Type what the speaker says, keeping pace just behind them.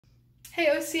Hey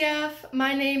OCF,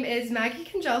 my name is Maggie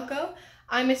Congelko.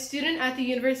 I'm a student at the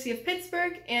University of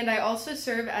Pittsburgh, and I also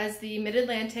serve as the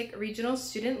Mid-Atlantic Regional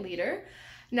Student Leader.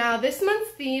 Now, this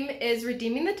month's theme is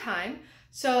Redeeming the Time,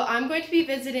 so I'm going to be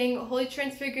visiting Holy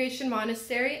Transfiguration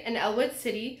Monastery in Elwood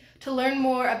City to learn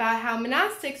more about how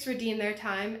monastics redeem their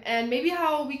time and maybe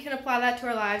how we can apply that to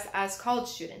our lives as college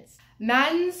students.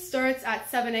 Matins starts at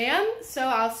 7 a.m., so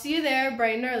I'll see you there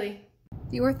bright and early.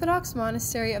 The Orthodox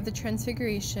Monastery of the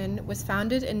Transfiguration was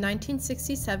founded in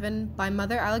 1967 by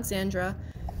Mother Alexandra,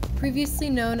 previously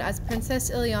known as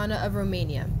Princess Ileana of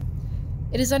Romania.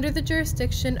 It is under the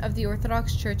jurisdiction of the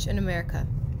Orthodox Church in America.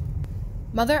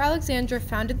 Mother Alexandra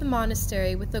founded the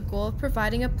monastery with the goal of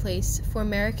providing a place for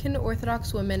American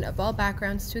Orthodox women of all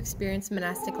backgrounds to experience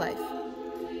monastic life.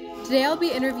 Today I'll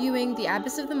be interviewing the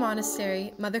abbess of the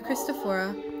monastery, Mother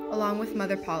Christophora, along with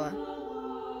Mother Paula.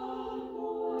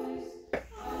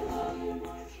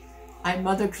 I'm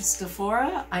Mother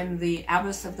Christophora. I'm the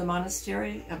abbess of the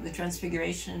Monastery of the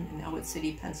Transfiguration in Elwood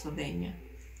City, Pennsylvania.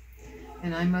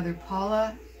 And I'm Mother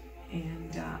Paula,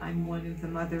 and I'm one of the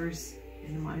mothers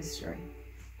in the monastery.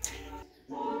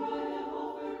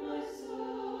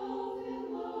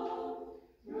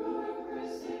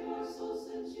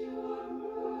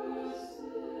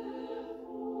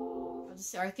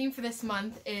 Our theme for this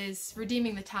month is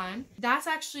Redeeming the Time. That's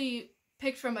actually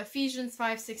picked from Ephesians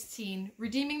 5:16,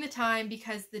 redeeming the time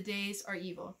because the days are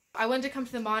evil. I wanted to come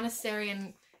to the monastery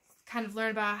and kind of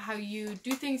learn about how you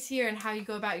do things here and how you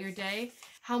go about your day.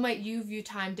 How might you view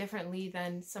time differently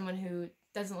than someone who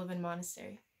doesn't live in a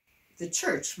monastery? The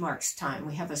church marks time.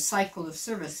 We have a cycle of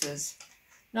services.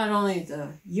 Not only the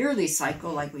yearly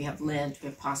cycle, like we have Lent, we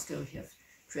have Pascha, we have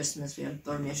Christmas, we have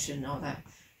Dormition, all that.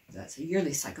 That's a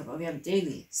yearly cycle, but we have a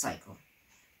daily cycle.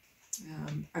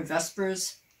 Our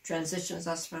Vespers transitions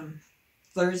us from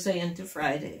Thursday into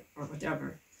Friday or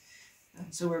whatever.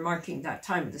 So we're marking that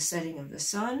time of the setting of the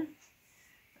sun.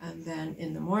 And then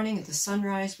in the morning at the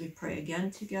sunrise, we pray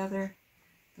again together,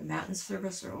 the Matin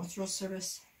service or Ultra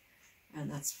service.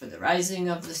 And that's for the rising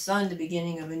of the sun, the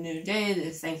beginning of a new day,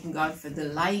 thanking God for the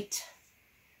light.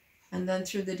 And then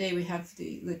through the day, we have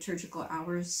the liturgical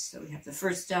hours. So we have the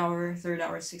first hour, third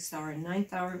hour, sixth hour, and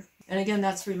ninth hour. And again,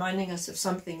 that's reminding us of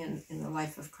something in the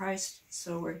life of Christ.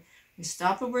 So we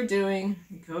stop what we're doing,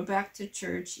 we go back to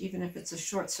church, even if it's a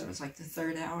short service, like the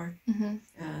third hour. Mm-hmm.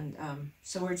 And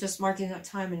so we're just marking that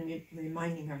time and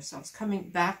reminding ourselves, coming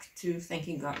back to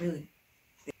thanking God, really.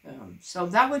 So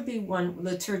that would be one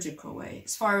liturgical way.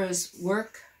 As far as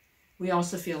work, we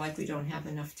also feel like we don't have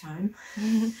enough time.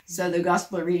 So the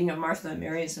gospel reading of Martha and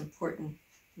Mary is important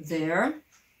there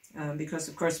because,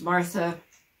 of course, Martha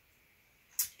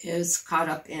is caught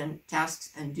up in tasks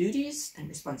and duties and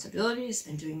responsibilities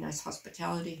and doing nice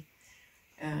hospitality,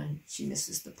 and she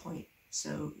misses the point.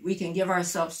 So we can give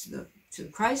ourselves to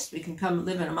Christ. We can come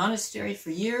live in a monastery for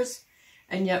years,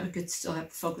 and yet we could still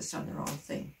have focused on the wrong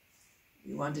thing.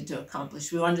 We wanted to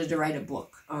accomplish. We wanted to write a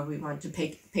book, or we wanted to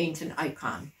paint an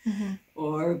icon, Mm-hmm.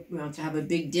 or we want to have a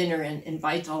big dinner and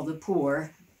invite all the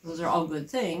poor. Those are all good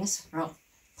things, well,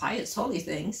 pious, holy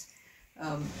things.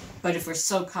 But if we're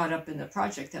so caught up in the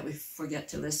project that we forget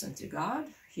to listen to God,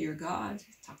 hear God,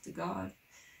 talk to God,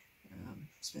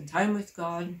 spend time with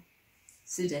God,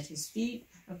 sit at his feet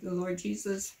of the Lord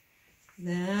Jesus,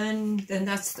 then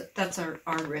that's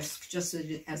our risk, just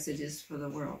as it is for the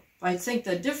world. I think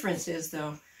the difference is,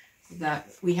 though,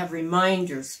 that we have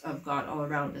reminders of God all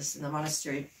around us. In the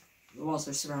monastery, the walls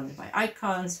are surrounded by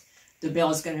icons. The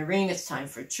bell is going to ring. It's time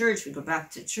for church. We go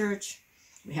back to church.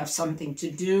 We have something to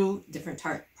do, different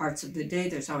parts of the day.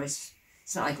 There's always,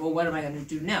 it's not like, well, what am I going to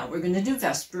do now? We're going to do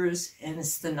Vespers, and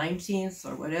it's the 19th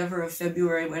or whatever of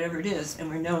February, whatever it is,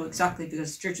 and we know exactly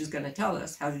because the church is going to tell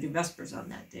us how to do Vespers on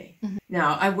that day. Mm-hmm.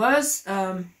 Now, I was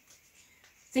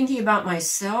thinking about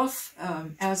myself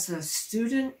as a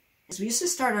student. We used to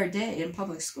start our day in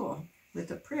public school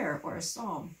with a prayer or a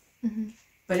psalm. Mm-hmm.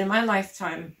 But in my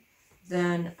lifetime,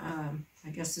 then I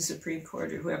guess the Supreme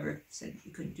Court or whoever said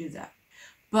you couldn't do that.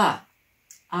 But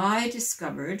I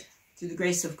discovered, through the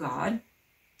grace of God,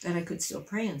 that I could still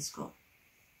pray in school,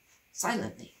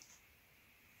 silently,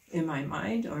 in my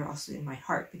mind or also in my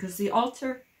heart. Because the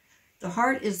altar, the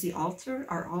heart is the altar,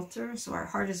 our altar, so our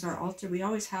heart is our altar. We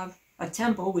always have a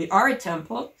temple. We are a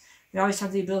temple. We always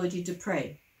have the ability to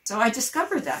pray. So I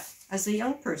discovered that as a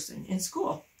young person in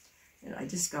school. And I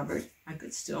discovered I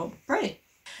could still pray.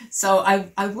 So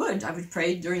I would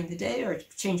pray during the day or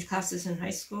change classes in high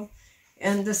school.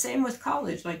 And the same with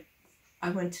college. Like I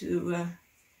went to,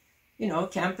 a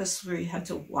campus where you had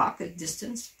to walk a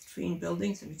distance between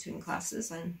buildings and between classes.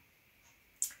 And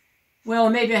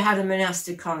Well, maybe I had a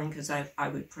monastic calling because I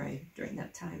would pray during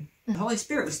that time. The Holy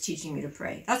Spirit was teaching me to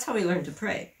pray. That's how we learn to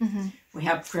pray. We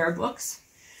have prayer books,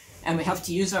 and we have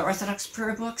to use our Orthodox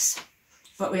prayer books,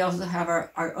 but we also have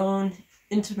our own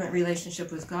intimate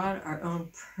relationship with God, our own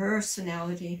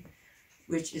personality,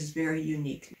 which is very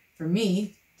unique. For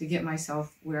me, to get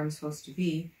myself where I'm supposed to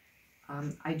be,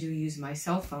 I do use my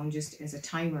cell phone just as a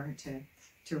timer to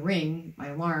ring my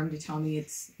alarm to tell me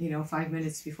it's 5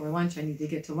 minutes before lunch. I need to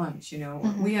get to lunch.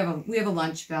 We have a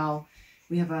lunch bell,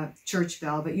 we have a church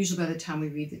bell, but usually by the time we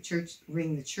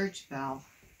ring the church bell,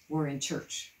 we're in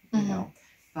church.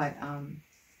 But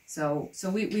so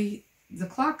we the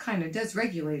clock kind of does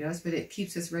regulate us, but it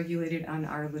keeps us regulated on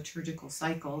our liturgical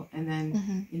cycle, and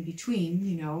then in between,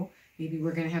 maybe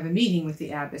we're going to have a meeting with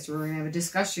the abbess, or we're going to have a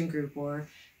discussion group, or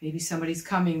maybe somebody's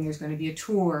coming, there's going to be a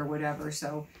tour or whatever.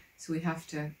 So we have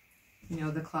to,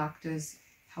 the clock does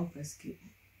help us get,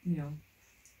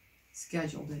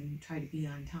 scheduled and try to be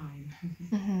on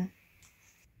time.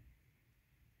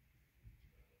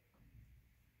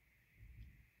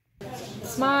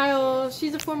 Smile.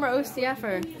 She's a former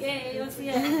OCFer. Yay,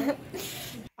 OCF.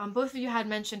 Both of you had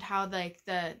mentioned how like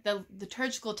the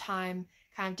liturgical time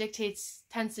kind of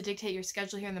tends to dictate your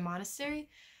schedule here in the monastery.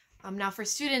 Now for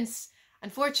students,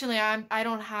 unfortunately, I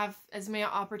don't have as many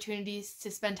opportunities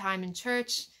to spend time in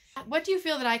church. What do you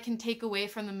feel that I can take away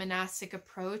from the monastic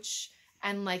approach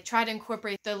and like try to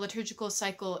incorporate the liturgical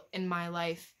cycle in my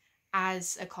life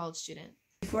as a college student?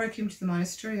 Before I came to the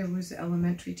monastery, I was an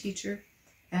elementary teacher,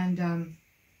 and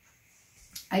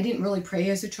I didn't really pray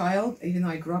as a child, even though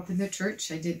I grew up in the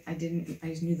church. I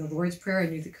knew the Lord's Prayer, I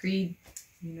knew the Creed,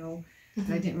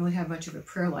 but I didn't really have much of a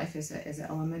prayer life as an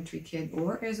elementary kid,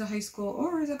 or as a high school,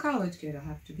 or as a college kid, I'll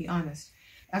have to be honest.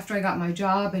 After I got my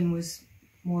job and was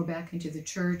more back into the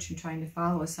church and trying to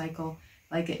follow a cycle,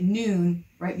 like at noon,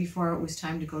 right before it was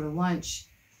time to go to lunch,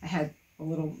 I had a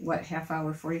little,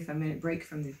 half-hour, 45-minute break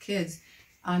from the kids.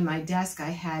 On my desk, I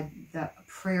had the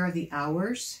prayer of the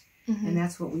hours, and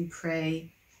that's what we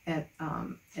pray at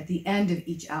the end of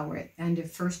each hour, at the end of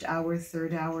first hour,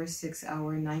 third hour, sixth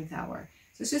hour, ninth hour.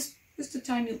 So it's just a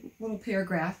tiny little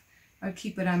paragraph. I'd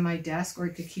keep it on my desk, or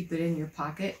you could keep it in your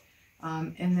pocket,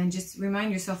 and then just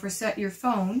remind yourself, or set your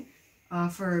phone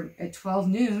for at 12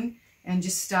 noon, and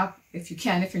just stop if you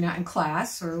can, if you're not in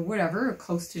class or whatever, or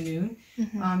close to noon.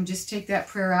 Just take that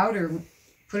prayer out or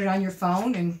put it on your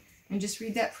phone and just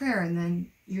read that prayer, and then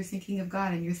you're thinking of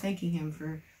God and you're thanking Him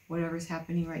for whatever's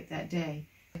happening right that day.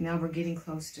 Now we're getting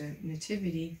close to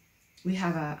Nativity. We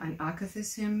have an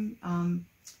Akathis hymn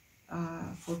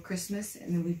for Christmas,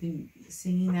 and then we've been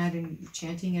singing that and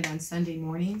chanting it on Sunday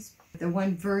mornings. The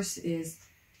one verse is,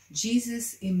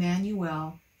 Jesus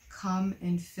Emmanuel, come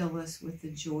and fill us with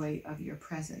the joy of your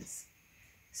presence.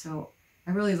 So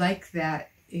I really like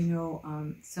that,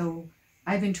 so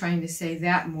I've been trying to say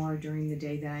that more during the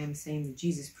day than I am saying the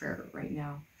Jesus prayer right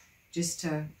now, just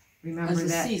to remember that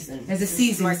as a season,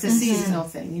 it's a seasonal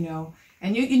thing,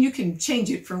 and you can change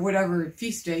it for whatever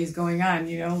feast day is going on,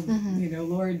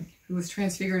 Lord who was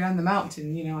transfigured on the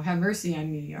mountain, have mercy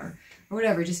on me, or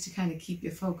whatever, just to kind of keep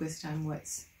you focused on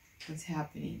what's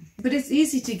happening. But it's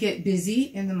easy to get busy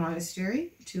in the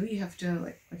monastery too. You have to,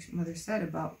 like Mother said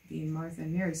about being Martha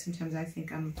and Mary, sometimes I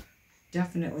think I'm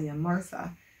definitely a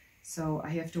Martha. So I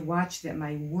have to watch that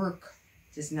my work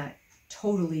does not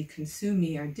totally consume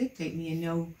me or dictate me, and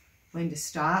know when to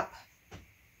stop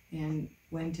and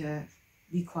when to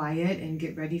be quiet and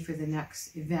get ready for the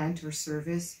next event or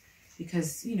service,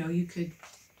 because, you could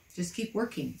just keep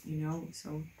working,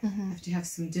 so you have to have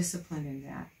some discipline in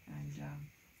that. And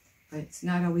but it's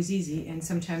not always easy, and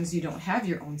sometimes you don't have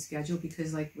your own schedule,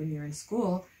 because like when you're in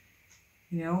school,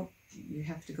 you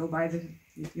have to go by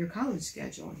your college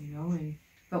schedule,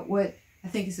 but what I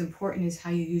think is important is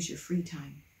how you use your free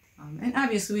time. And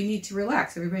obviously we need to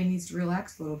relax. Everybody needs to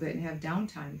relax a little bit and have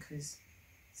downtime, because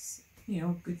it's,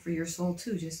 good for your soul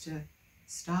too, just to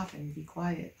stop and be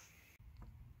quiet.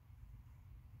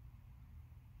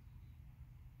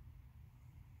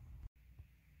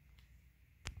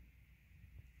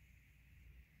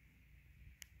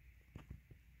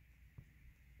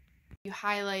 You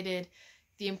highlighted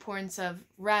the importance of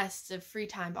rest, of free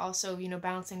time, but also,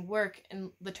 balancing work and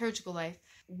liturgical life.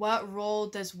 What role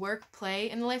does work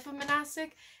play in the life of a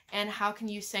monastic, and how can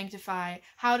you sanctify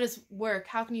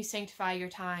your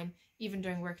time even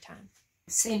during work time?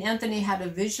 St. Anthony had a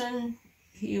vision.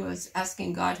 He was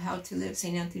asking God how to live,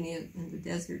 St. Anthony in the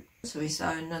desert. So he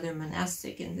saw another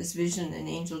monastic in this vision, an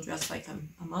angel dressed like a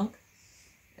monk,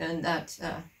 and that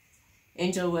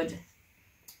angel would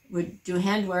do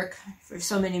handwork for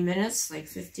so many minutes, like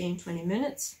 15, 20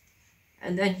 minutes,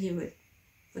 and then he would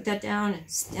put that down and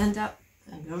stand up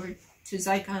and go over to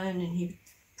Zycon, and he'd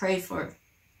pray for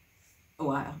a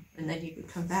while, and then he would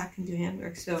come back and do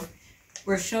handwork. So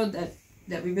we're showed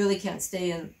that we really can't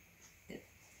stay in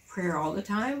prayer all the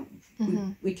time.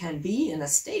 We can be in a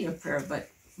state of prayer, but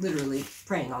literally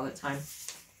praying all the time,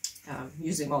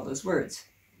 using all those words.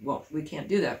 Well, we can't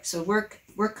do that. So work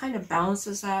kind of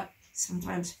balances that.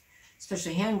 Sometimes,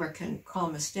 especially handwork, can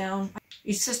calm us down.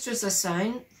 Each sister's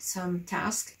assigned some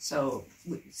task. So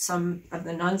some of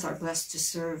the nuns are blessed to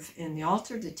serve in the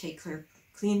altar, to take care,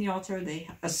 clean the altar. They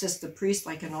assist the priest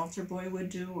like an altar boy would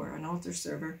do, or an altar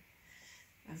server.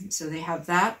 So they have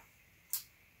that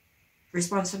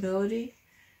responsibility.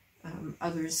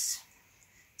 Others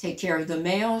take care of the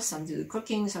mail. Some do the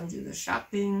cooking. Some do the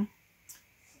shopping.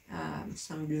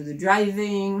 Some do the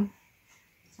driving.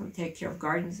 Some take care of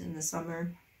gardens in the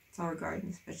summer, flower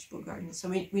gardens, vegetable gardens. So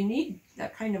we need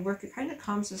that kind of work. It kind of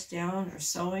calms us down, or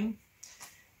sewing,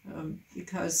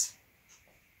 because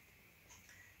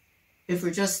if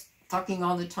we're just talking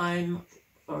all the time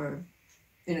or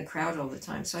in a crowd all the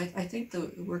time. So I think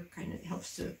the work kind of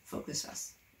helps to focus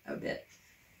us a bit.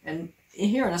 And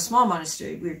here in a small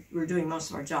monastery, we're doing most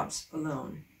of our jobs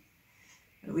alone.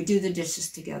 We do the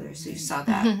dishes together, so you saw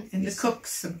that. And the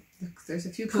cooks, there's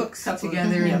a few cooks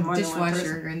together, and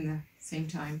dishwasher in the same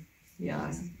time.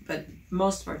 Yeah, but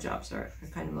most of our jobs are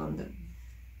kind of alone.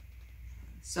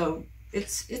 So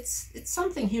it's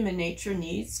something human nature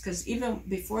needs, because even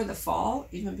before the fall,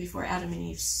 even before Adam and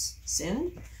Eve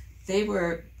sinned, they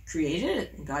were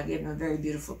created, and God gave them a very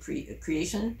beautiful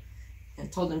creation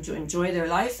and told them to enjoy their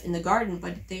life in the garden,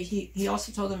 but he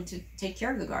also told them to take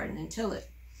care of the garden and till it.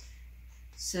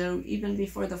 So even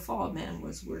before the fall, man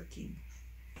was working.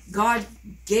 God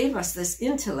gave us this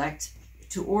intellect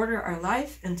to order our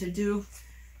life and to do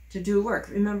work.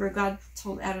 Remember, God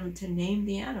told Adam to name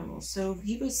the animals. So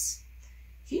he was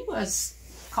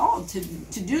called to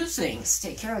do things,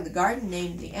 take care of the garden,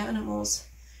 name the animals,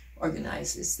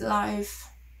 organize his life.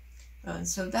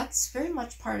 So that's very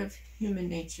much part of human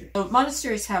nature. So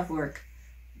monasteries have work.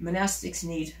 Monastics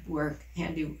need work,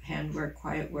 handwork,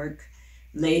 quiet work,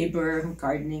 labor,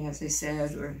 gardening, as I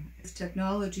said, or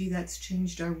technology that's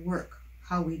changed our work,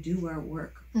 how we do our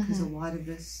work, because a lot of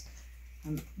us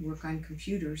work on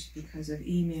computers because of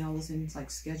emails and like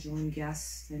scheduling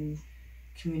guests and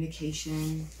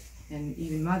communication, and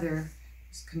even Mother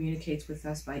communicates with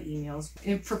us by emails.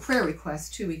 And for prayer requests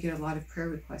too, we get a lot of prayer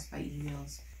requests by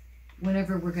emails.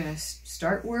 Whenever we're going to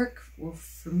start work, well,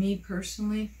 for me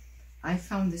personally, I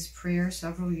found this prayer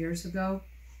several years ago,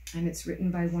 and it's written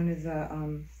by one of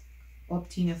the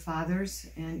Optina fathers,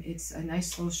 and it's a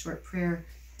nice little short prayer.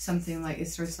 Something like, it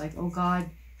starts like, "Oh God,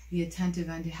 be attentive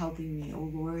unto helping me.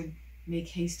 Oh Lord, make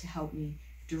haste to help me.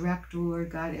 Direct, O Lord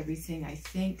God, everything I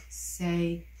think,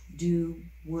 say, do,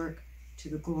 work, to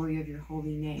the glory of your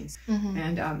holy names."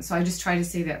 And so I just try to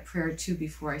say that prayer too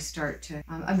before I start to.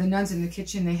 The nuns in the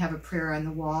kitchen, they have a prayer on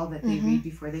the wall that they read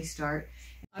before they start.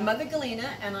 I'm Mother Galena,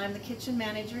 and I'm the kitchen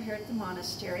manager here at the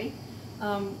monastery.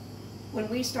 When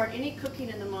we start any cooking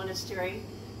in the monastery,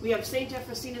 we have St.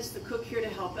 Ephrosinas, the cook, here to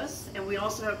help us, and we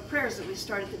also have prayers that we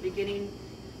start at the beginning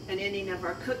and ending of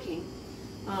our cooking.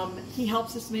 He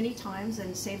helps us many times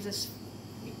and saves us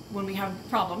when we have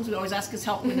problems. We always ask his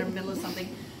help when we're in the middle of something.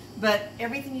 But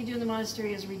everything you do in the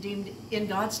monastery is redeemed in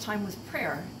God's time with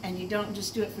prayer, and you don't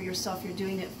just do it for yourself, you're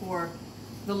doing it for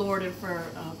the Lord and for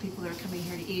people that are coming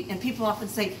here to eat. And people often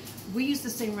say, "We use the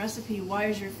same recipe, why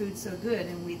is your food so good?"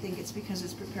 And we think it's because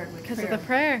it's prepared with prayer. Because of the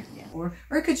prayer. Yeah. Or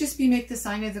it could just be make the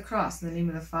sign of the cross in the name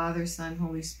of the Father, Son,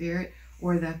 Holy Spirit,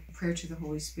 or the prayer to the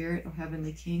Holy Spirit, O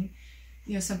Heavenly King.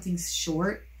 You know, something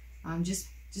short, just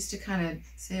to kind of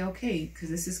say, okay, because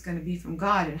this is going to be from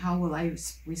God, and how will I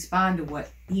respond to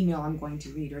what email I'm going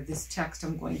to read, or this text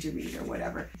I'm going to read, or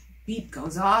whatever. Beep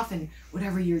goes off, and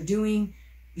whatever you're doing,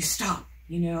 you stop,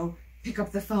 you know, pick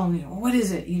up the phone, you know, what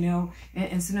is it, you know,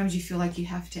 and sometimes you feel like you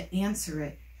have to answer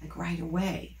it like right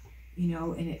away, you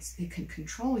know, and it can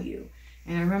control you.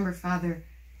 And I remember Father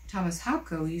Thomas Hauke,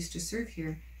 who used to serve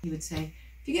here, he would say,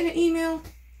 if you get an email,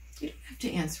 you don't have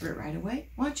to answer it right away.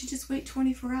 Why don't you just wait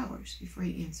 24 hours before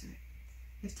you answer it?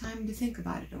 You have time to think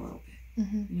about it a little bit,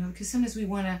 you know, because sometimes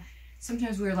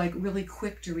sometimes we're like really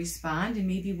quick to respond, and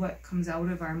maybe what comes out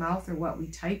of our mouth or what we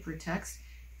type or text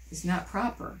is not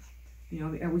proper, you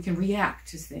know, or we can react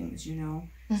to things, you know.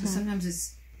 So sometimes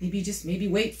it's maybe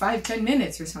wait 5-10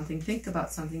 minutes or something. Think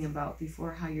about something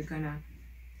before how you're gonna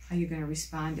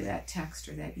respond to that text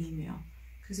or that email,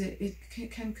 because it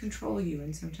can control you,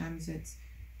 and sometimes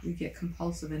we get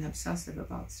compulsive and obsessive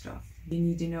about stuff. You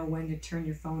need to know when to turn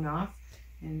your phone off,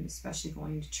 and especially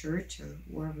going to church or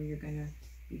wherever you're going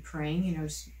to be praying, you know,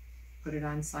 just put it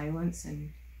on silence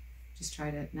and just try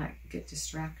to not get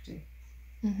distracted.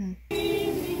 Mm-hmm.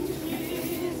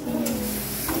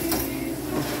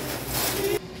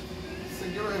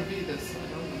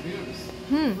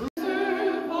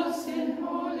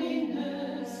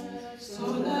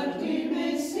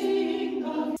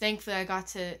 Thankfully, I got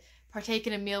to partake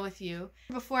in a meal with you.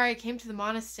 Before I came to the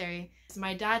monastery,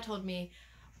 my dad told me,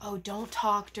 oh, don't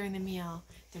talk during the meal.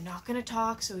 They're not going to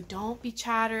talk, so don't be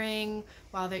chattering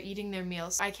while they're eating their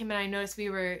meals. I came and I noticed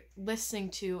we were listening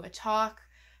to a talk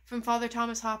from Father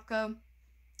Thomas Hopko.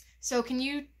 So can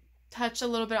you touch a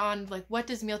little bit on, like, what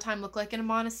does mealtime look like in a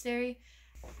monastery?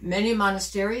 Many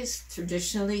monasteries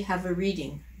traditionally have a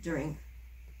reading during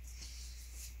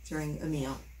a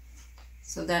meal,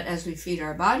 so that as we feed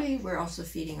our body, we're also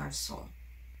feeding our soul.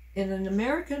 In an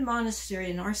American monastery,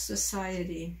 in our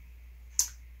society,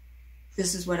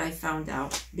 this is what I found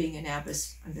out being an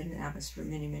abbess. I've been an abbess for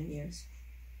many, many years.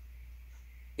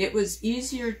 It was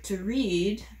easier to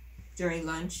read during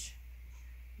lunch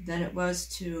than it was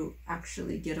to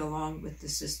actually get along with the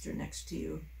sister next to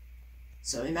you.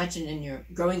 So imagine in your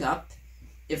growing up,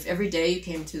 if every day you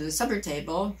came to the supper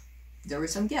table, there were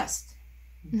some guests.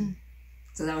 Mm-hmm.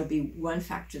 So that would be one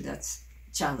factor that's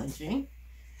challenging.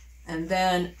 And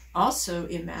then also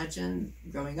imagine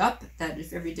growing up that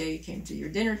if every day you came to your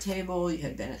dinner table, you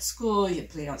had been at school, you had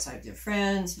played outside with your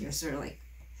friends, you're sort of like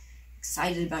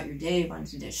excited about your day,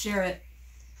 wanted to share it.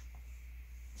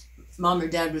 Mom or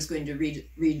dad was going to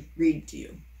read to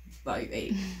you while you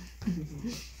ate.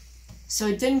 So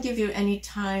it didn't give you any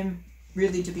time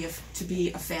really to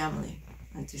be a family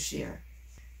and to share.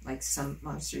 Like some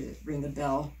monasteries that ring a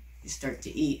bell, you start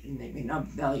to eat, and they ring another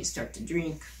bell, you start to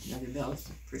drink, another bell,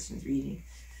 the person's reading.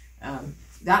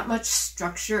 That much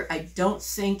structure, I don't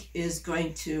think is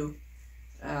going to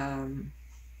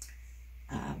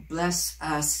bless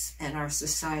us and our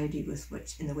society with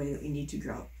in the way that we need to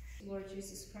grow. Lord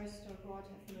Jesus Christ, our God,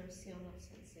 have mercy on us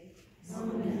and save us.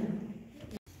 Amen.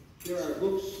 There are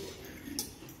books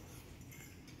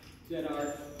that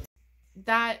are...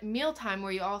 That mealtime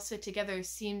where you all sit together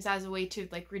seems as a way to,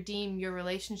 like, redeem your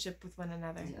relationship with one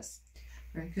another. Yes.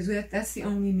 Right, because that's the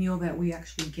only meal that we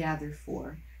actually gather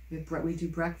for. We do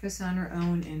breakfast on our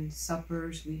own, and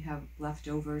suppers, we have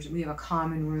leftovers. We have a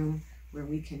common room where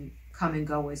we can come and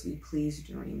go as we please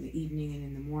during the evening and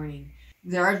in the morning.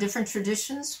 There are different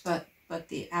traditions, but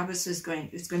the abbess it's going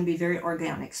to be very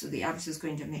organic. So the abbess is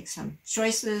going to make some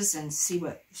choices and see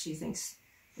what she thinks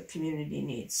the community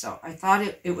needs. So I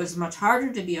thought it was much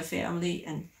harder to be a family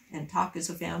and talk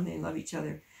as a family and love each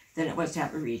other than it was to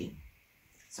have a reading.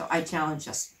 So I challenge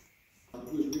us.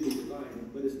 Who's reading the Bible,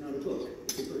 but it's not a book,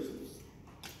 it's a person.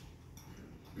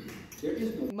 There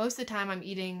is no... Most of the time I'm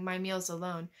eating my meals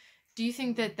alone. Do you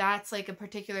think that that's like a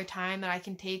particular time that I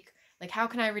can take? Like, how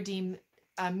can I redeem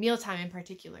mealtime in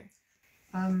particular?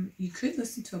 You could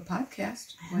listen to a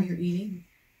podcast while you're eating.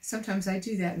 Sometimes I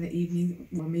do that in the evening,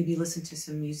 or maybe listen to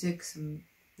some music,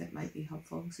 that might be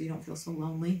helpful, so you don't feel so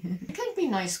lonely. It can be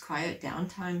nice, quiet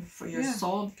downtime for your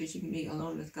soul, because you can be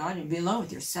alone with God and be alone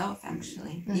with yourself,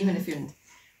 actually. Mm-hmm. Even if you're...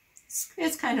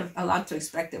 It's kind of a lot to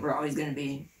expect that we're always going to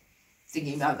be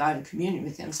thinking about God and communion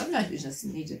with Him. Sometimes we just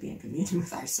need to be in communion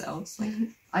with ourselves. Like,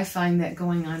 I find that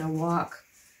going on a walk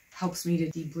helps me to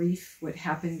debrief what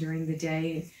happened during the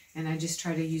day, and I just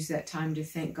try to use that time to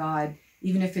thank God,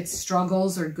 even if it's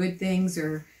struggles or good things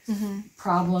or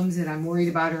problems that I'm worried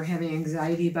about or having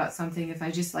anxiety about something. If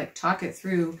I just like talk it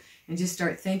through and just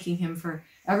start thanking Him for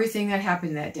everything that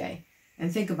happened that day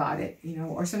and think about it, you know,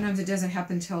 or sometimes it doesn't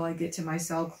happen until I get to my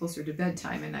cell closer to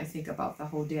bedtime and I think about the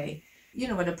whole day. You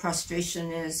know what a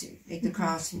prostration is. You make the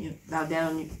cross and you bow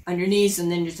down on your knees and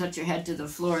then you touch your head to the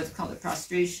floor. It's called a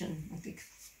prostration. I think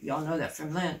you all know that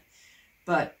from Lent.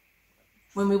 But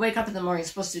when we wake up in the morning, we're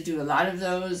supposed to do a lot of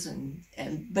those,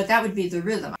 but that would be the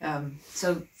rhythm.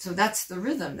 So that's the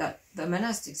rhythm that the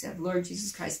monastics have. Lord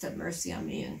Jesus Christ, have mercy on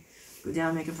me, and go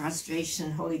down, make a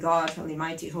prostration. Holy God, Holy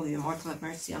Mighty, Holy Immortal, have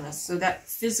mercy on us. So that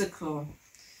physical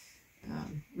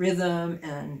rhythm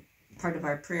and part of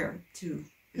our prayer too.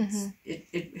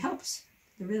 It helps.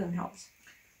 The rhythm helps.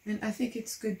 And I think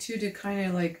it's good too to kind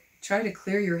of like try to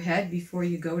clear your head before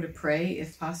you go to pray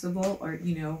if possible, or,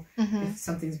 you know, if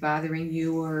something's bothering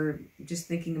you or just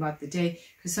thinking about the day.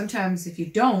 Because sometimes if you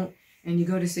don't and you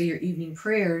go to say your evening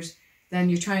prayers, then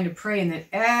you're trying to pray and then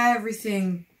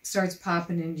everything starts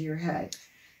popping into your head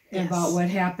about what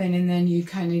happened, and then you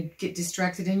kind of get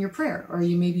distracted in your prayer, or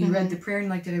you maybe read the prayer and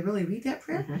like, did I really read that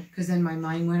prayer? Because then my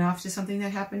mind went off to something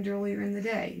that happened earlier in the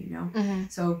day, you know.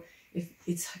 So if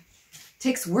it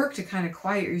takes work to kind of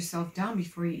quiet yourself down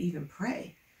before you even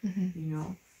pray, you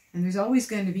know. And there's always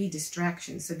going to be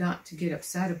distractions, so not to get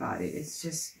upset about it. It's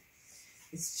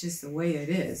just the way it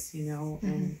is, you know,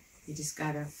 and you just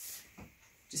gotta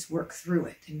just work through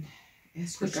it and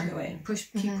ask Push your way.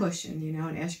 Keep pushing, you know,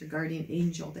 and ask your guardian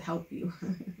angel to help you.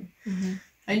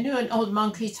 I knew an old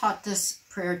monk. He taught this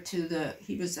prayer to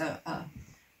he was a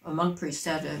monk priest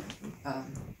at a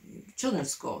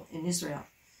children's school in Israel.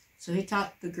 So he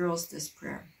taught the girls this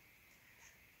prayer.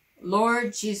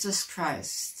 Lord Jesus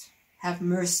Christ, have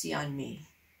mercy on me.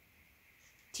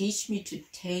 Teach me to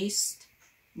taste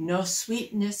no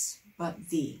sweetness but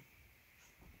thee.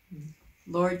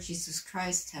 Lord Jesus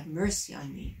Christ, have mercy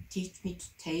on me. Teach me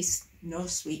to taste no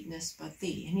sweetness but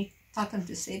thee. And he taught them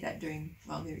to say that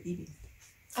while they're eating.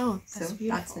 Oh, that's so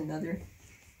beautiful. That's another.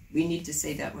 We need to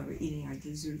say that when we're eating our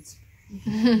desserts.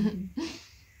 No,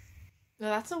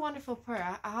 that's a wonderful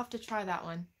prayer. I'll have to try that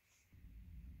one.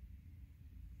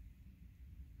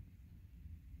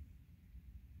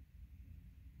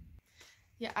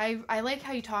 Yeah, I like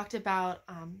how you talked about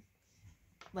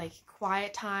like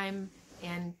quiet time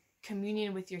and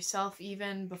communion with yourself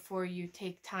even before you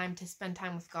take time to spend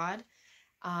time with God.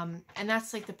 And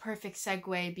that's like the perfect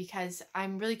segue, because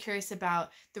I'm really curious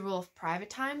about the role of private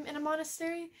time in a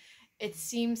monastery. It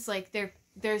seems like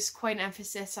there's quite an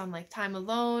emphasis on like time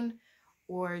alone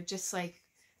or just like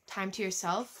time to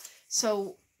yourself.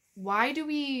 So why do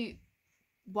you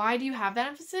have that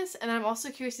emphasis? And I'm also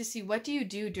curious to see, what do you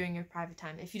do during your private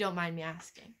time, if you don't mind me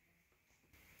asking?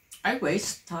 I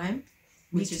waste time.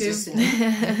 Me Which too. is a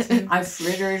sin. I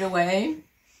fritter it away.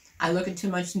 I look at too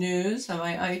much news on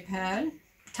my iPad.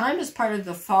 Time is part of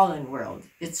the fallen world.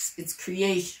 It's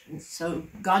creation. So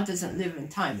God doesn't live in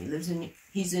time.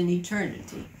 He's in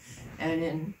eternity.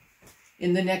 And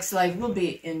in the next life we'll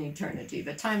be in eternity.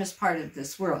 But time is part of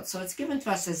this world. So it's given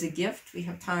to us as a gift. We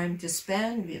have time to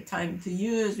spend, we have time to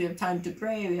use, we have time to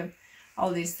pray, we have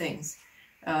all these things.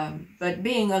 But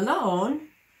being alone,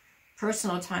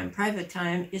 personal time, private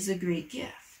time, is a great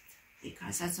gift,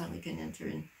 because that's how we can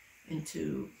enter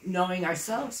into knowing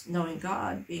ourselves, knowing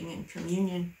God, being in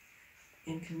communion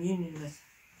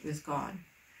with God.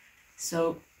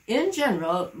 So in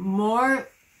general, more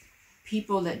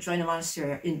people that join a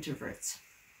monastery are introverts.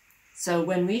 So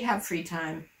when we have free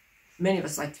time, many of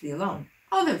us like to be alone.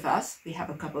 Other of us, we have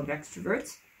a couple of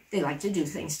extroverts, they like to do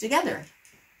things together.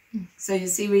 So you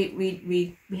see,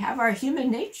 we have our human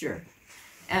nature,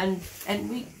 and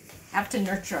we have to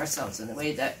nurture ourselves in the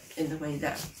way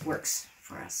that works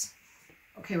for us.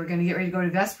 Okay, we're going to get ready to go to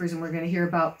Vespers, and we're going to hear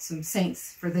about some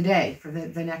saints for the day, for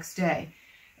the next day.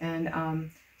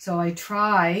 And so I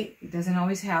try, it doesn't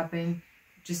always happen,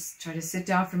 just try to sit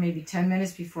down for maybe 10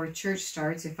 minutes before church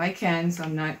starts, if I can, so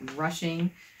I'm not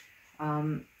rushing,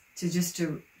 to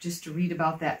read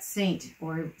about that saint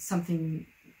or something,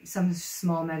 some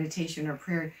small meditation or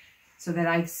prayer, so that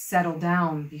I settle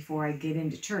down before I get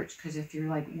into church. Because if you're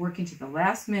like working to the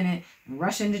last minute and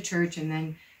rush into church, and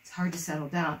then it's hard to settle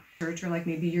down. Church, or like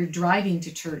maybe you're driving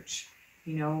to church,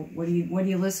 you know, what are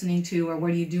you listening to, or what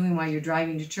are you doing while you're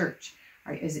driving to church?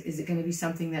 Or is it going to be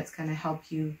something that's going to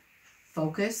help you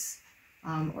focus,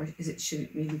 or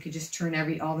maybe you could just turn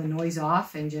all the noise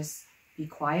off and just be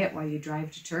quiet while you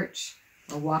drive to church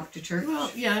or walk to church? Well,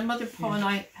 yeah, and Mother Paul and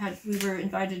I we were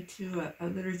invited to a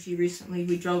liturgy recently.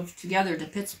 We drove together to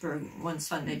Pittsburgh one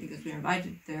Sunday because we were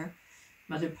invited there.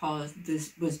 Mother Paul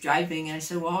was driving, and I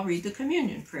said, well, I'll read the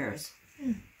communion prayers.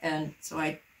 And so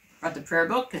I brought the prayer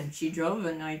book, and she drove,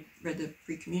 and I read the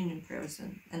pre-communion prayers,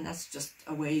 and that's just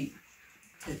a way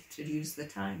to use the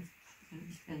time.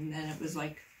 And then it was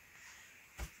like,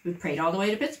 we prayed all the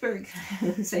way to Pittsburgh,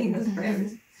 saying those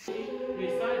prayers.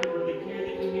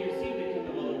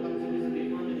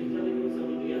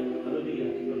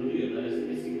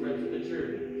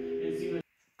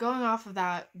 Going off of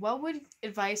that, what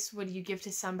advice would you give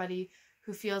to somebody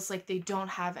who feels like they don't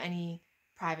have any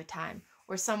private time,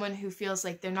 or someone who feels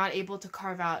like they're not able to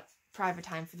carve out private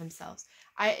time for themselves?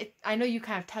 I know you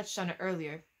kind of touched on it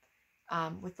earlier,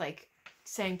 with like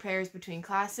saying prayers between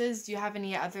classes. Do you have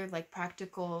any other like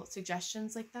practical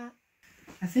suggestions like that?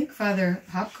 I think Father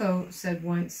Hopko said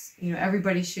once, you know,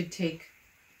 everybody should take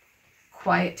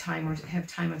quiet time or have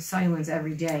time of silence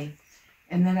every day.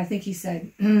 And then I think he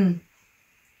said,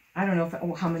 I don't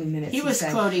know how many minutes he was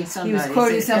quoting somebody. He was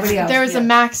quoting somebody else. There was a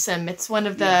maxim. It's one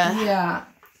of the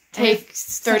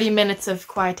takes 30 minutes of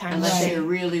quiet time. Unless you're a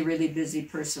really, really busy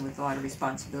person with a lot of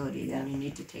responsibility, then you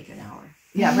need to take an hour.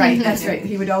 Yeah, right. That's right.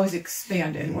 He would always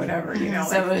expand it, whatever, you know.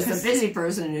 So it was the busy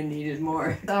person who needed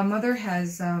more. Mother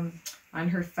has on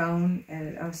her phone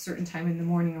at a certain time in the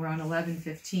morning, around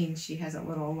 11:15, she has a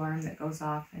little alarm that goes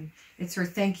off, and it's her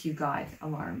thank you God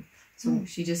alarm. So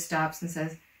she just stops and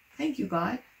says, Thank you,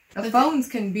 God. The But phones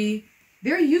can be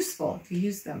very useful if you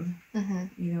use them, Mm-hmm.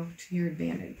 to your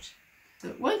advantage. The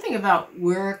one thing about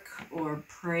work or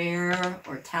prayer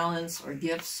or talents or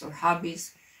gifts or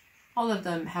hobbies, all of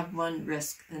them have one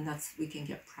risk, and that's we can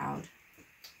get proud.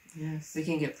 Yes. We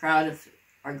can get proud of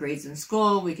our grades in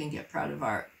school. We can get proud of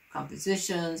our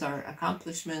compositions, our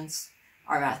accomplishments,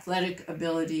 our athletic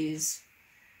abilities,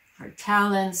 our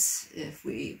talents. If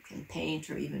we can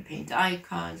paint or even paint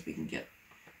icons, we can get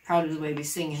proud of the way we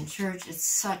sing in church. It's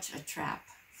such a trap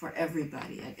for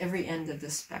everybody at every end of the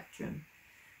spectrum.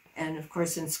 And of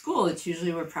course, in school, it's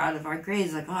usually we're proud of our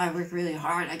grades. Like, oh, I worked really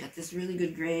hard. I got this really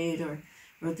good grade, or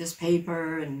wrote this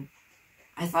paper, and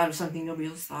I thought of something nobody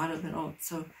else thought of. And all.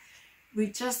 So we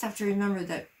just have to remember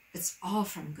that it's all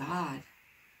from God.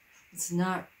 It's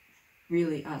not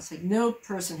really us. Like, no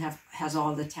person has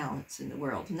all the talents in the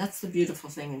world. And that's the beautiful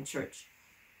thing in church.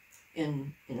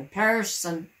 In a parish,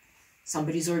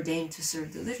 somebody's ordained to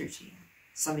serve the liturgy.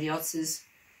 Somebody else is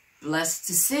blessed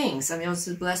to sing. Somebody else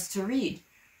is blessed to read.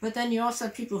 But then you also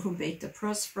have people who bake the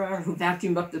prosper, who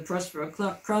vacuum up the prosper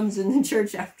crumbs in the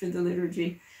church after the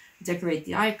liturgy, decorate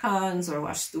the icons, or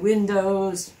wash the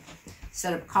windows,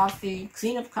 set up coffee,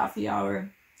 clean up coffee hour.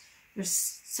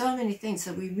 There's so many things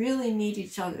that we really need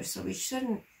each other. So we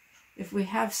shouldn't, if we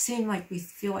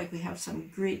feel like we have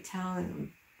some great talent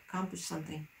and accomplish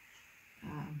something,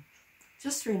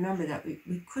 just to remember that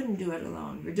we couldn't do it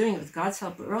alone. We're doing it with God's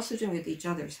help, but we're also doing it with each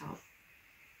other's help.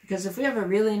 Because if we have a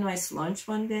really nice lunch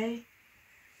one day,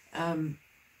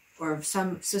 or if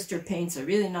some sister paints a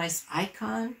really nice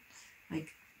icon, like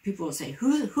people will say,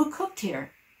 who cooked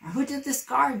here? Or who did this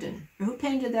garden? Or who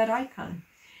painted that icon?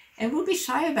 And we'll be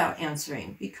shy about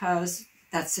answering because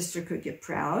that sister could get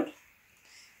proud.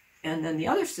 And then the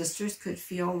other sisters could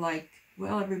feel like,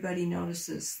 well, everybody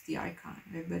notices the icon.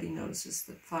 Everybody notices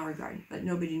the flower garden, but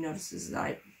nobody notices that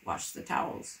I wash the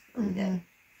towels every day.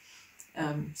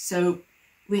 So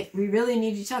we really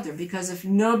need each other, because if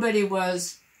nobody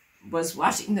was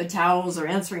washing the towels or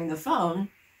answering the phone,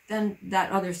 then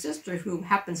that other sister who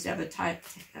happens to have a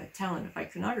talent of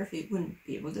iconography wouldn't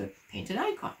be able to paint an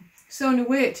icon. So in a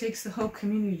way, it takes the whole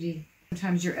community.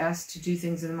 Sometimes you're asked to do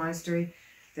things in the monastery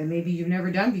that maybe you've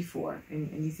never done before.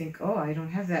 And you think, oh, I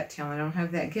don't have that talent, I don't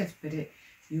have that gift. But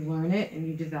you learn it and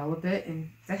you develop it. And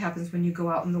that happens when you go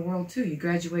out in the world too. You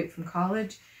graduate from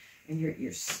college and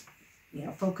you're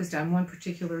focused on one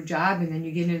particular job, and then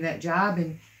you get into that job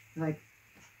and you're like,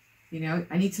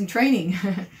 I need some training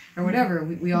or whatever.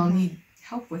 We all need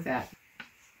help with that.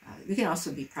 We can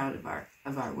also be proud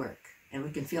of our work, and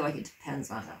we can feel like it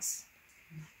depends on us.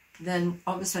 Then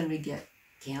all of a sudden we get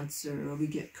cancer, or we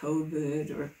get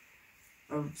COVID,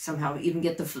 or somehow we even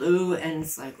get the flu, and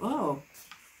it's like, oh,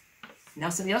 now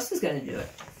somebody else is going to do it.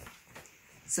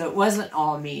 So it wasn't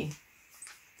all me.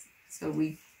 So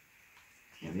we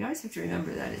always have to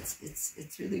remember that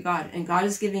it's really God, and God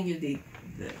is giving you the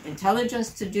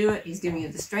intelligence to do it. He's giving you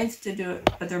the strength to do it,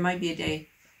 but there might be a day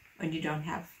when you don't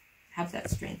have that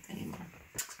strength anymore.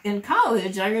 In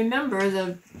college, I remember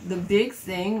the big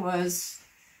thing was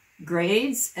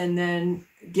grades, and then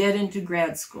get into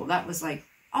grad school. That was like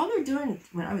all they're doing.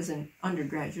 When I was an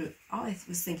undergraduate, all I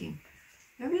was thinking,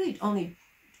 they're really only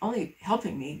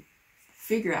helping me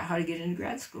figure out how to get into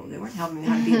grad school. They weren't helping me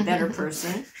how to be a better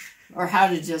person, or how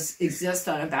to just exist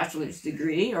on a bachelor's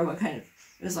degree, or what kind of.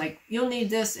 It was like, you'll need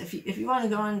this if you want to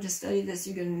go on to study this.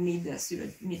 You're going to need this. You're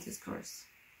going to need this course.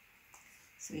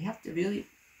 So you have to really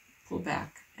pull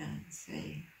back and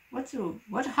say, how do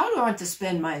I want to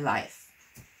spend my life?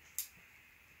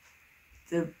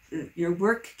 Your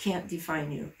work can't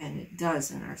define you, and it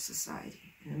does in our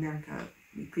society. In America,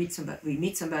 we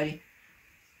meet somebody.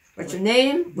 What's your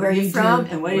name? Where are you from?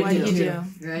 And what do you do?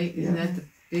 Right? Isn't that the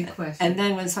big question? And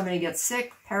then when somebody gets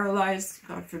sick, paralyzed,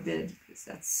 God forbid, because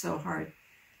that's so hard,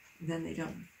 then they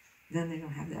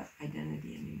don't have that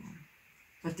identity anymore.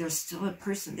 But they're still a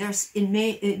person. They're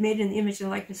made in the image and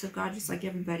likeness of God, just like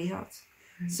everybody else.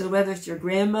 Right. So whether it's your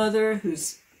grandmother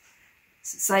who's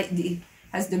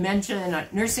has dementia in a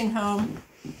nursing home,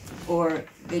 or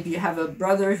maybe you have a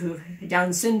brother who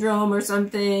Down syndrome or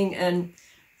something, and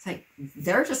it's like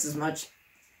they're just as much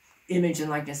image and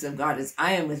likeness of God as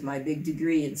I am with my big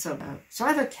degree. And so I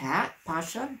have a cat,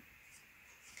 Pasha.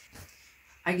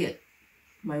 I get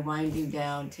my winding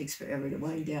down. It takes forever to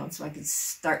wind down, so I can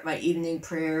start my evening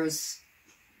prayers,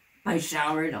 my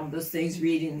shower, and all those things,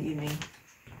 read in the evening.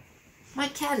 My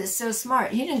cat is so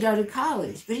smart. He didn't go to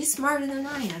college, but he's smarter than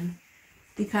I am,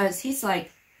 because he's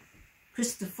like,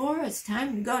 Christopher, it's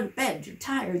time to go to bed. You're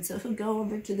tired. So he'll go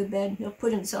over to the bed, and he'll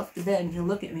put himself to bed, and he'll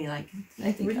look at me like, and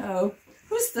I think, oh,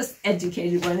 who's the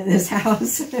educated one in this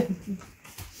house?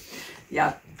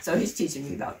 Yeah, so he's teaching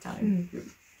me about time. I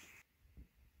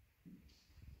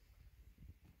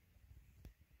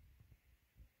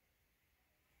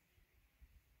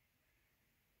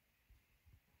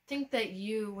think that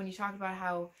when you talk about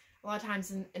how a lot of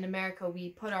times in America we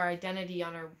put our identity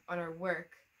on our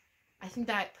work, I think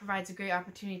that provides a great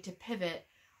opportunity to pivot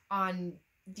on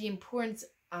the importance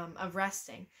of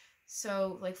resting.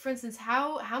 So, like, for instance,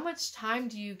 how much time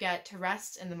do you get to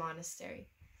rest in the monastery?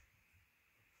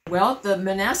 Well, the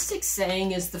monastic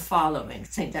saying is the following,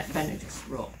 St. Benedict's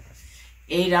rule.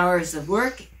 8 hours of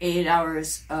work, 8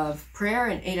 hours of prayer,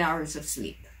 and 8 hours of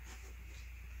sleep.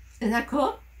 Isn't that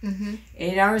cool? Mm-hmm.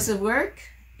 8 hours of work,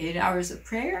 8 hours of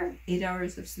prayer, 8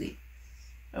 hours of sleep.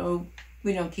 Oh,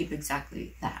 we don't keep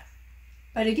exactly that.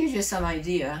 But it gives you some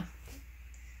idea.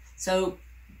 So,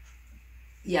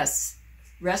 yes,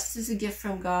 rest is a gift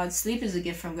from God. Sleep is a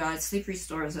gift from God. Sleep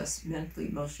restores us mentally,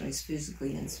 emotionally,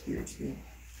 physically, and spiritually.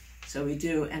 So we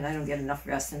do, and I don't get enough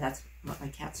rest, and that's what my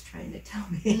cat's trying to tell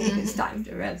me. It's time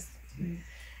to rest.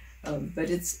 But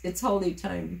it's holy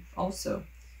time also.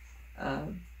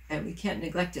 And we can't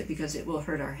neglect it because it will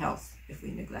hurt our health if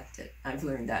we neglect it. I've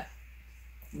learned that.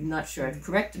 I'm not sure I've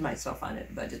corrected myself on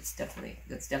it, but that's definitely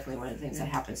one of the things that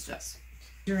happens to us.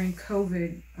 During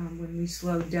COVID, when we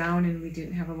slowed down and we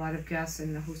didn't have a lot of guests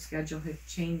and the whole schedule had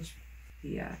changed,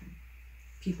 the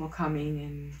people coming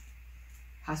and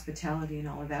hospitality and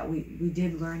all of that, we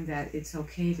did learn that it's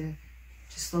okay to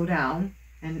slow down,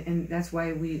 and that's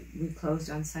why we closed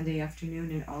on Sunday afternoon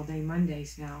and all day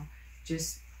Mondays now,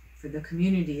 just for the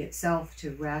community itself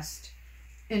to rest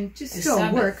and just The still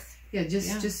Sabbath. work. Yeah,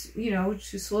 just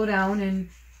to slow down and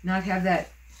not have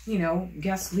that,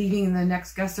 guests leaving and the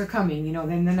next guests are coming,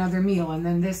 then another meal and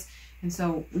then this. And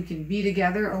so we can be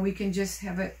together, or we can just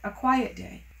have a quiet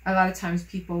day. A lot of times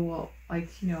people will,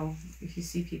 if you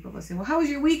see people, they'll say, well, how was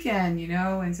your weekend?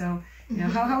 And so,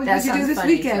 how did you do this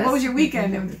weekend? What was your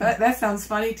weekend? And that sounds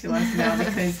funny to us now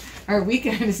because our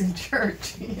weekend is in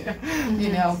church,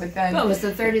 but then. Well, it was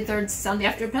the 33rd Sunday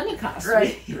after Pentecost.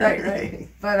 Right.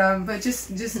 But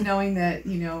just knowing that,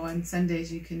 on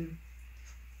Sundays you can,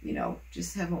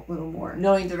 just have a little more.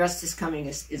 Knowing the rest is coming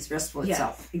is restful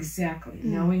itself. Exactly.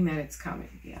 Knowing that it's coming.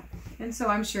 Yeah. And so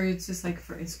I'm sure it's just like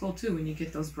in school too, when you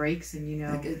get those breaks and,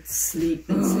 Like it's sleep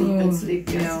and sleep and sleep.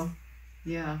 Yes.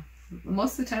 Yeah.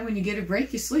 Most of the time when you get a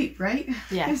break, you sleep, right?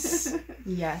 Yes.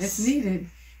 Yes. It's needed.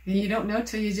 And you don't know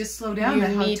till you just slow down You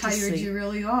how need to tired sleep. you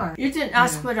really are. You didn't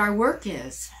ask what our work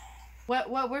is. What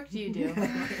work do you do?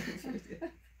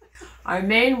 Our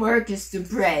main work is to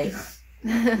pray.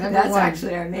 Number That's one.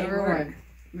 actually our main Number work. one.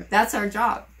 That's our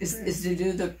job, is to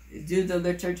do the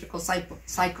liturgical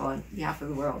cycle on behalf of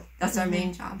the world. That's our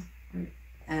main job.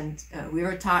 And we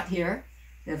were taught here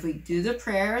that if we do the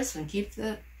prayers and keep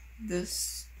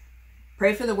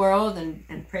pray for the world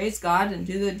and praise God and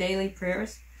do the daily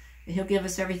prayers, and He'll give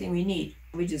us everything we need.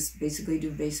 We just basically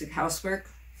do basic housework,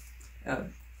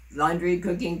 laundry,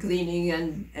 cooking, cleaning,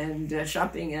 and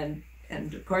shopping,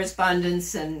 and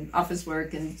correspondence and office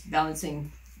work and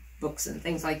balancing books and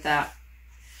things like that,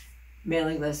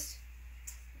 mailing lists.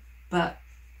 But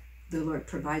the Lord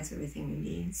provides everything we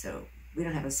need. So we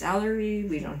don't have a salary,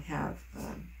 we don't have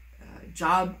a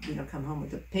job, we don't come home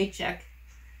with a paycheck,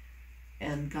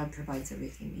 and God provides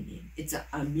everything we need. It's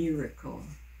a miracle.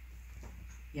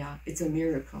 Yeah, it's a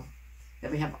miracle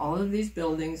that we have all of these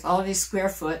buildings, all of these square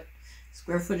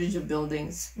footage of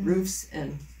buildings, roofs,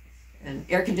 and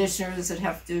air conditioners that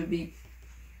have to be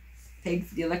paid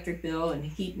for the electric bill, and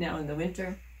heat now in the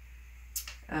winter.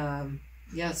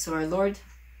 So our Lord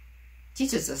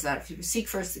teaches us that if you seek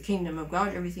first the kingdom of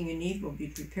God, everything you need will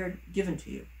be given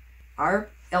to you. Our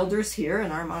elders here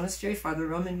in our monastery, Father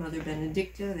Roman, Mother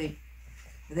Benedicta, they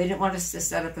didn't want us to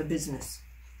set up a business.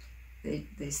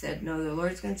 They said, no, the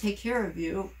Lord's going to take care of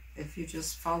you if you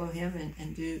just follow Him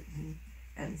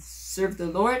and serve the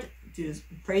Lord,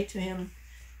 pray to Him,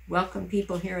 welcome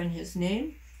people here in His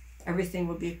name. Everything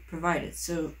will be provided.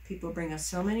 So people bring us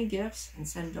so many gifts and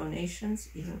send donations,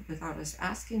 even without us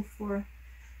asking for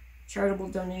charitable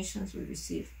donations. We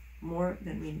receive more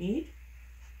than we need.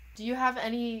 Do you have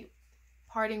any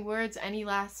parting words, any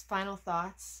last final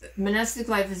thoughts? Monastic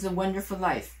life is a wonderful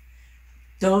life.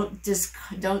 Don't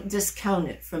discount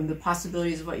it from the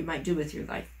possibilities of what you might do with your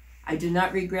life. I do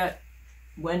not regret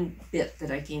one bit that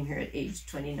I came here at age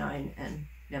 29 and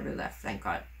never left, thank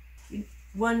God.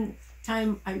 One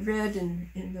time I read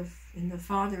in the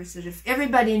Fathers that if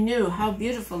everybody knew how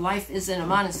beautiful life is in a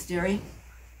monastery,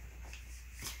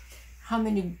 how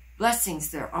many blessings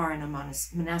there are in a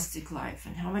monastic life,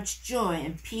 and how much joy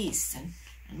and peace and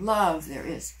love there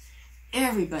is,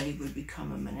 everybody would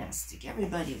become a monastic.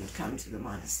 Everybody would come to the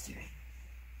monastery.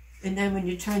 And then when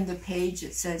you turn the page,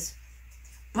 it says,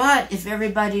 but if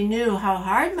everybody knew how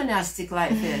hard monastic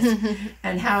life is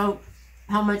and how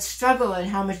much struggle and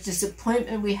how much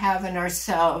disappointment we have in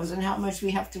ourselves and how much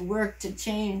we have to work to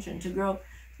change and to grow,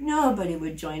 nobody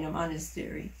would join a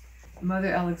monastery.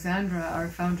 Mother Alexandra, our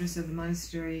foundress of the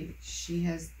monastery, she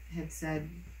had said,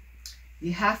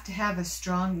 you have to have a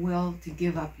strong will to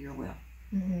give up your will.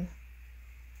 Mm-hmm.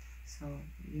 So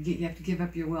you have to give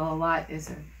up your will a lot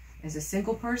as a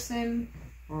single person,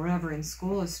 or whatever, in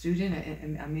school, a student,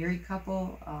 a married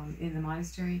couple, in the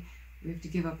monastery. We have to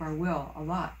give up our will a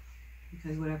lot,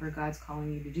 because whatever God's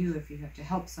calling you to do, if you have to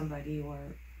help somebody or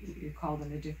you're called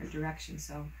in a different direction.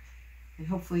 So, and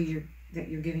hopefully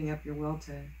you're giving up your will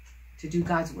to do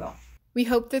God's will. We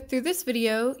hope that through this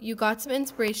video, you got some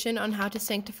inspiration on how to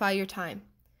sanctify your time.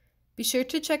 Be sure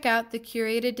to check out the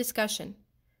curated discussion.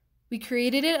 We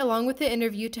created it along with the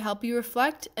interview to help you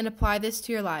reflect and apply this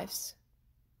to your lives.